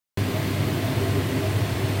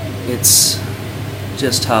It's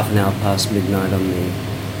just half an hour past midnight on the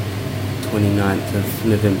 29th of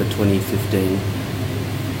November 2015.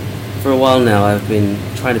 For a while now I've been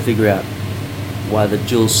trying to figure out why the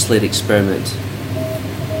dual slit experiment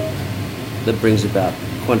that brings about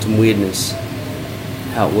quantum weirdness,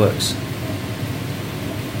 how it works.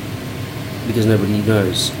 Because nobody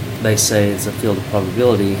knows. They say it's a field of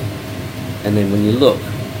probability, and then when you look,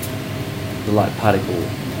 the light particle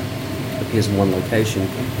appears in one location.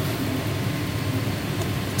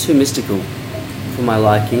 Too mystical for my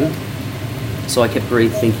liking, so I kept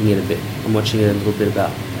rethinking it a bit. I'm watching a little bit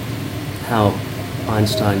about how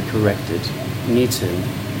Einstein corrected Newton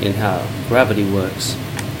in how gravity works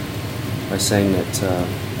by saying that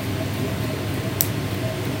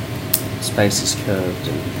space is curved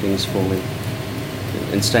and things falling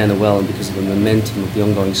and stay in the well, and because of the momentum of the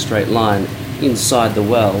ongoing straight line inside the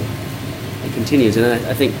well, it continues. And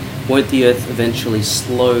I think, won't the Earth eventually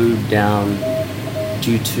slow down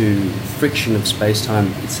due to friction of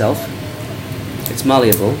space-time itself? It's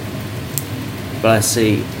malleable, but I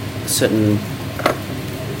see certain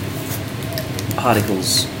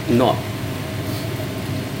particles not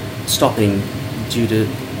stopping due to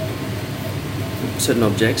certain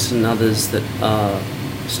objects, and others that are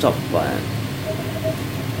stopped by it.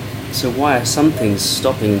 So why are some things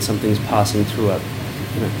stopping and some things passing through it?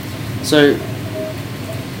 So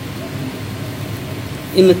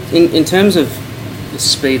in terms of the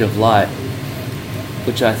speed of light,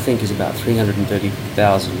 which I think is about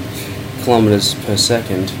 330,000 kilometres per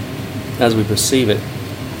second, as we perceive it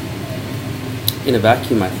in a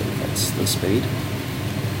vacuum, I think that's the speed.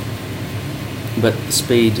 But the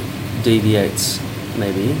speed deviates,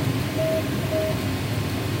 maybe.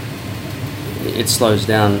 It slows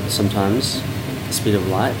down sometimes, the speed of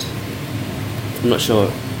light. I'm not sure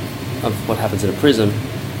of what happens in a prism.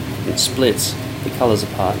 It splits the colours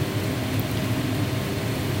apart.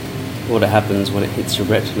 What happens when it hits your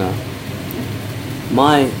retina.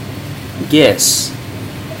 My guess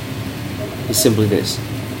is simply this.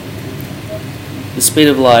 The speed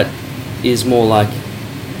of light is more like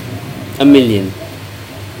 1,000,000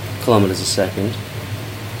 kilometres a second,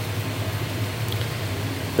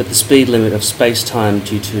 but the speed limit of space-time,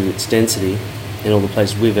 due to its density in all the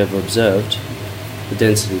places we've ever observed, the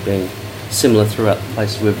density being similar throughout the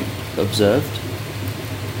places we've observed,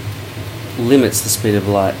 limits the speed of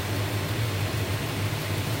light.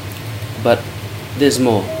 But there's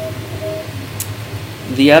more.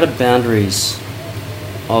 The outer boundaries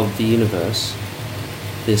of the universe,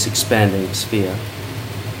 this expanding sphere,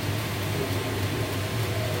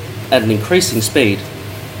 at an increasing speed,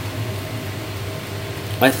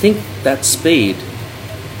 I think that speed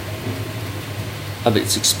of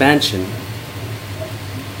its expansion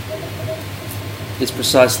is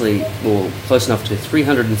precisely, or close enough to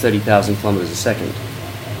 330,000 kilometres a second.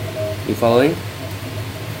 You following?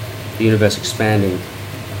 The universe expanding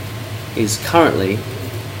is currently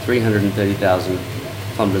 330,000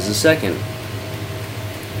 kilometres a second.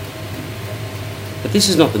 But this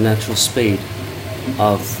is not the natural speed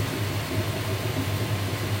of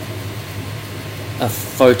a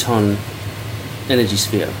photon energy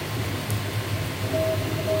sphere.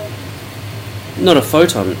 Not a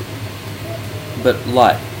photon, but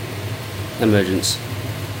light emergence.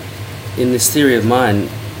 In this theory of mine,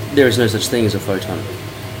 there is no such thing as a photon.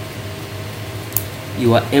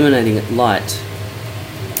 You are emanating light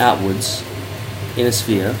outwards in a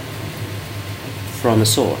sphere from a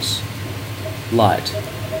source. Light,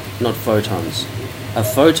 not photons. A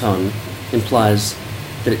photon implies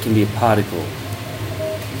that it can be a particle.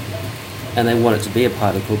 And they want it to be a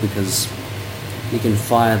particle because you can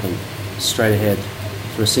fire them straight ahead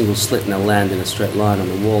through a single slit and they'll land in a straight line on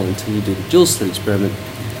the wall until you do the dual slit experiment,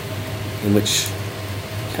 in which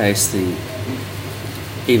case the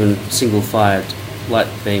even single fired light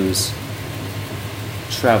beams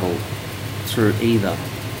travel through either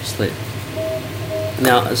slit.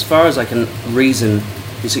 Now, as far as I can reason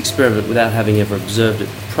this experiment without having ever observed it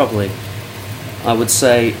properly, I would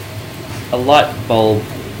say a light bulb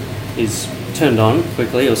is turned on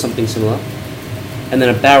quickly or something similar, and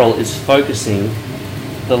then a barrel is focusing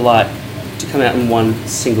the light to come out in one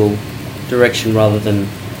single direction rather than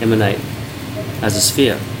emanate as a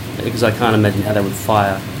sphere, because I can't imagine how they would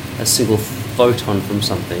fire a single photon from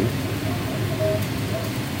something.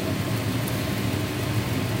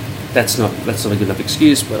 That's not a good enough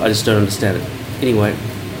excuse, but I just don't understand it. Anyway,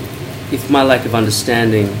 if my lack of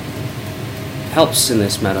understanding helps in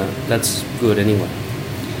this matter, that's good anyway.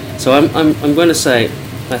 So I'm going to say,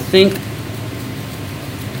 I think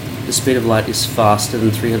the speed of light is faster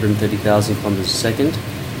than 330,000 kilometers a second.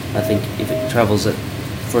 I think if it travels at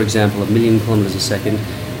for example, 1,000,000 kilometres a second,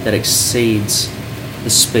 that exceeds the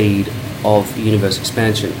speed of universe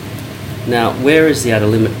expansion. Now, where is the outer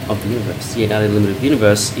limit of the universe? The outer limit of the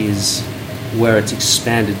universe is where it's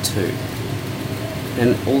expanded to.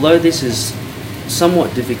 And although this is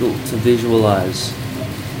somewhat difficult to visualize,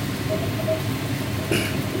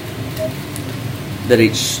 I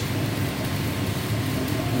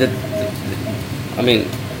mean,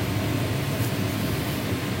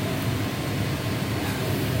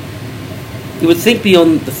 you would think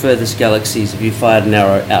beyond the furthest galaxies, if you fired an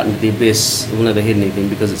arrow out into the abyss, it will never hit anything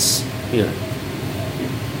because it's,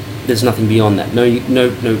 there's nothing beyond that. No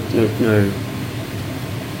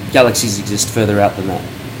galaxies exist further out than that.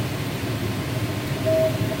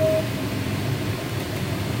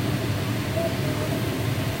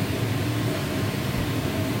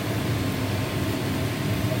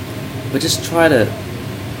 But just try to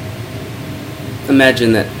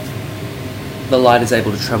imagine that the light is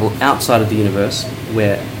able to travel outside of the universe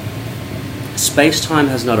where space-time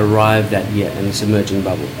has not arrived at yet in this emerging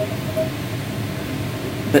bubble.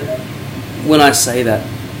 But when I say that,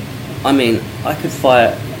 I mean I could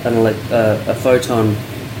fire a photon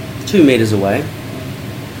 2 meters away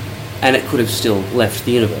and it could have still left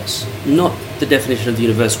the universe. Not the definition of the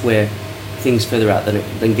universe where things further out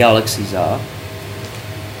than galaxies are,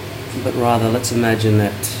 but rather let's imagine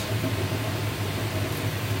that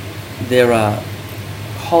there are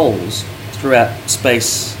holes throughout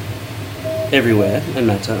space everywhere, and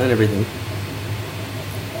matter and everything.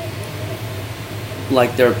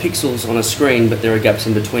 Like there are pixels on a screen, but there are gaps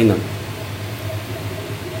in between them.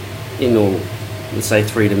 In all, let's say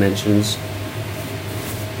 3 dimensions.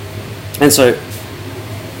 And so,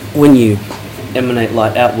 when you emanate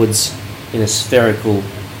light outwards in a spherical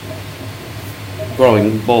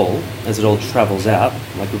growing ball, as it all travels out,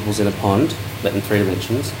 like ripples in a pond, but in 3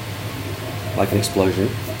 dimensions, like an explosion,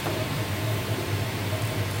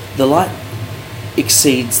 the light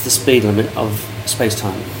exceeds the speed limit of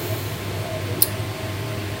space-time.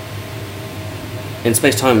 And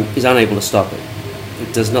space-time is unable to stop it.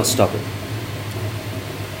 It does not stop it.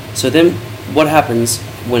 So then what happens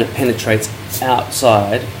when it penetrates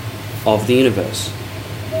outside of the universe?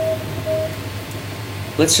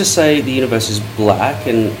 Let's just say the universe is black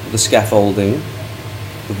and the scaffolding,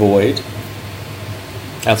 the void,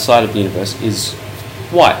 outside of the universe is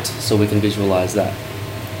white, so we can visualize that.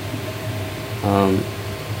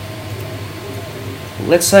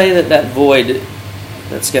 Let's say that void,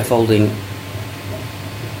 that scaffolding,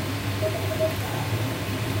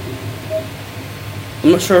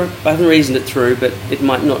 I'm not sure, I haven't reasoned it through, but it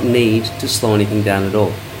might not need to slow anything down at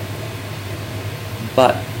all.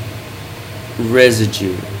 But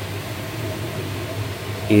residue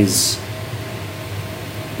is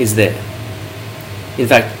there. In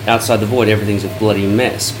fact, outside the void, everything's a bloody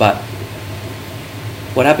mess. But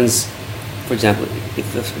what happens, for example,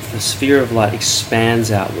 if the sphere of light expands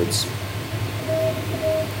outwards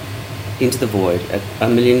into the void at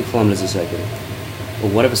 1,000,000 kilometres a second, or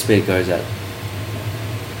whatever speed it goes at,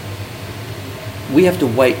 we have to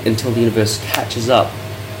wait until the universe catches up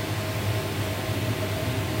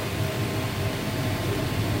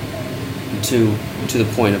to the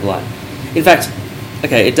point of light. In fact,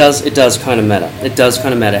 okay, it does kind of matter. It does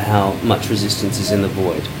kind of matter how much resistance is in the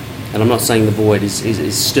void. And I'm not saying the void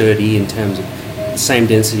is sturdy in terms of the same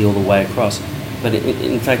density all the way across. But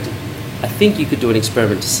in fact, I think you could do an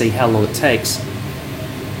experiment to see how long it takes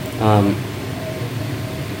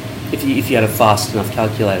if you had a fast enough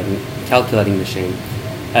calculating machine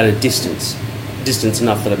at a distance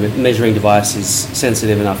enough that a measuring device is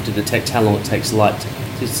sensitive enough to detect how long it takes light to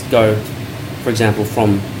go, for example,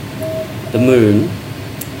 from the moon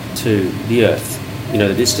to the Earth. You know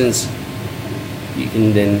the distance. You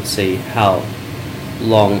can then see how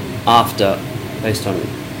long after, based on,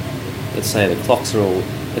 let's say the clocks are all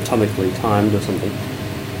atomically timed or something,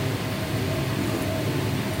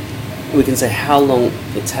 we can say how long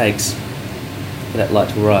it takes for that light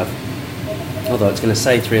to arrive. Although it's going to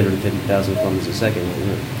say 350,000 kilometres a second.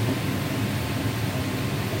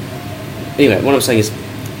 Anyway, what I'm saying is,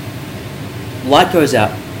 light goes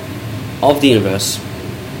out of the universe,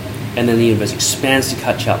 and then the universe expands to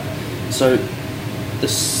catch up. So the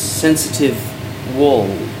sensitive wall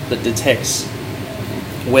that detects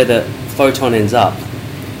where the photon ends up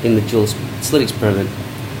in the dual slit experiment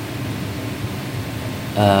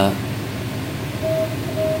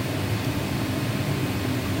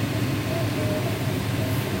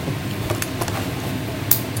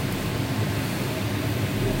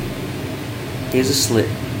here's a slit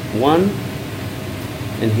 1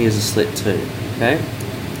 and here's a slit 2, okay?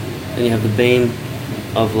 And you have the beam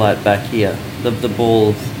of light back here, the ball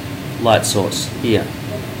of light source here.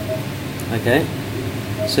 Okay,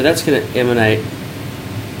 so that's going to emanate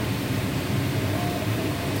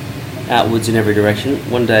outwards in every direction.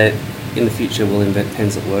 One day in the future we'll invent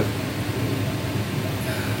pens that work.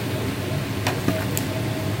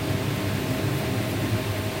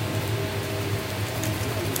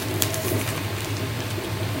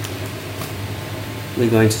 We're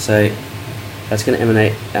going to say that's going to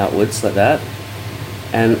emanate outwards like that,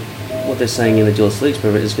 and what they're saying in the dual slit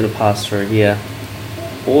experiment is going to pass through here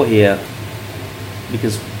or here,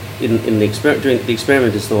 because in the experiment, the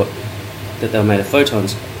experimenters thought that they were made of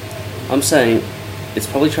photons. I'm saying it's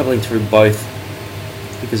probably travelling through both,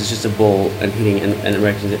 because it's just a ball and hitting and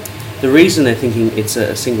reacting. The reason they're thinking it's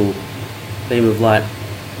a single beam of light,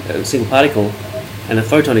 a single particle, and a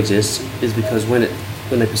photon exists is because when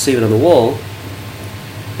they perceive it on the wall,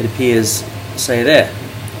 it appears, say, there.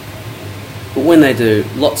 But when they do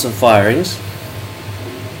lots of firings,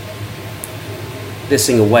 they're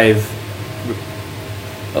seeing a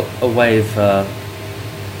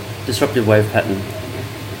disruptive wave pattern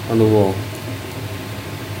on the wall.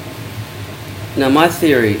 Now my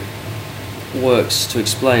theory works to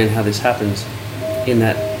explain how this happens, in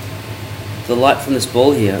that the light from this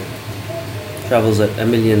ball here travels at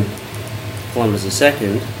 1,000,000 kilometres a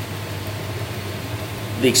second.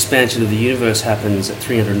 The expansion of the universe happens at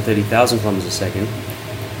 330,000 kilometres a second.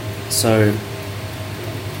 So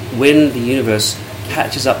when the universe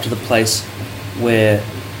catches up to the place where,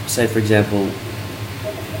 say for example,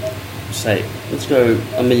 let's go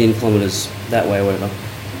 1,000,000 kilometres that way or whatever,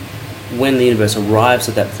 when the universe arrives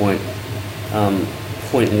at that point,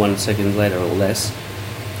 0.1 seconds later or less,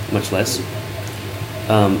 much less,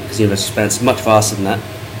 because the universe expands much faster than that,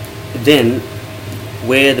 then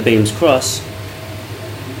where the beams cross,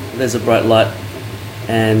 there's a bright light,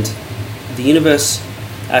 and the universe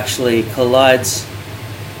actually collides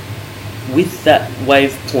with that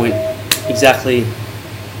wave point exactly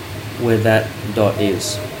where that dot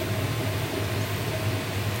is.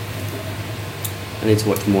 I need to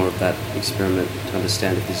watch more of that experiment to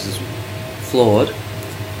understand if this is flawed.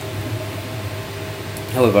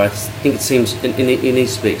 However, I think it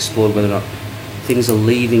needs to be explored whether or not things are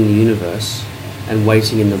leaving the universe and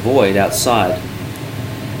waiting in the void outside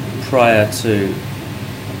prior to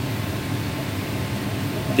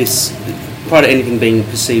anything being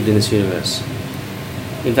perceived in this universe.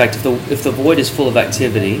 In fact, if the void is full of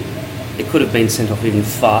activity, it could have been sent off even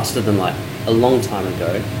faster than light a long time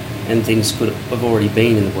ago, and things could have already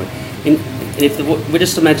been in the void. And if we're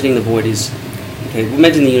just imagining the void is, okay, we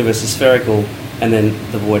imagine the universe is spherical, and then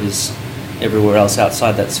the void is everywhere else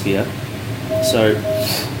outside that sphere. So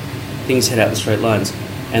things head out in straight lines,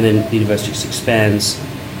 and then the universe just expands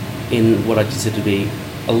in what I consider to be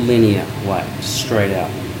a linear way, straight out.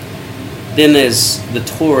 Then there's the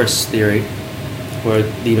torus theory, where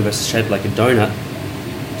the universe is shaped like a donut.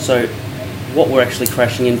 So what we're actually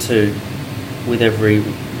crashing into with every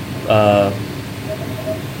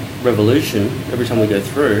revolution, every time we go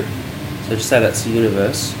through, so just say that's the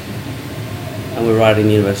universe, and we're riding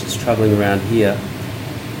the universe, it's travelling around here,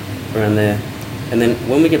 around there, and then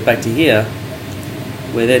when we get back to here,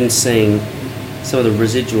 we're then seeing some of the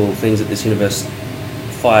residual things that this universe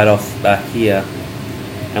fired off back here,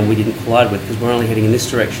 and we didn't collide with because we're only heading in this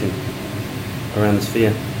direction around the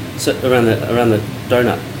sphere, so around the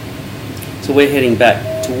donut. So we're heading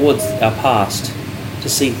back towards our past to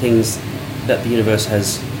see things that the universe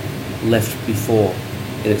has left before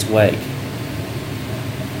in its wake.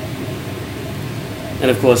 And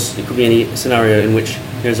of course, it could be any scenario in which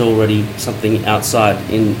there's already something outside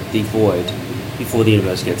in the void before the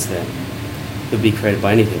universe gets there. It could be created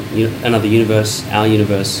by anything. Another universe, our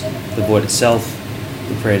universe, the void itself,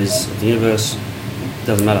 the creators of the universe. It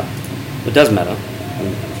doesn't matter. It does matter.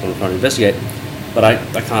 That's what I'm trying to investigate. But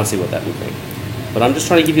I can't see what that would be. But I'm just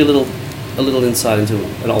trying to give you a little insight into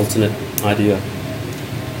an alternate idea,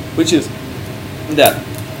 which is that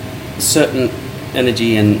certain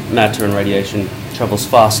energy and matter and radiation travels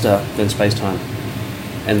faster than space-time,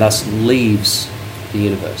 and thus leaves the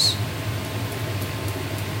universe.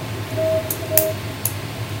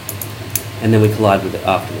 And then we collide with it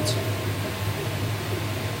afterwards.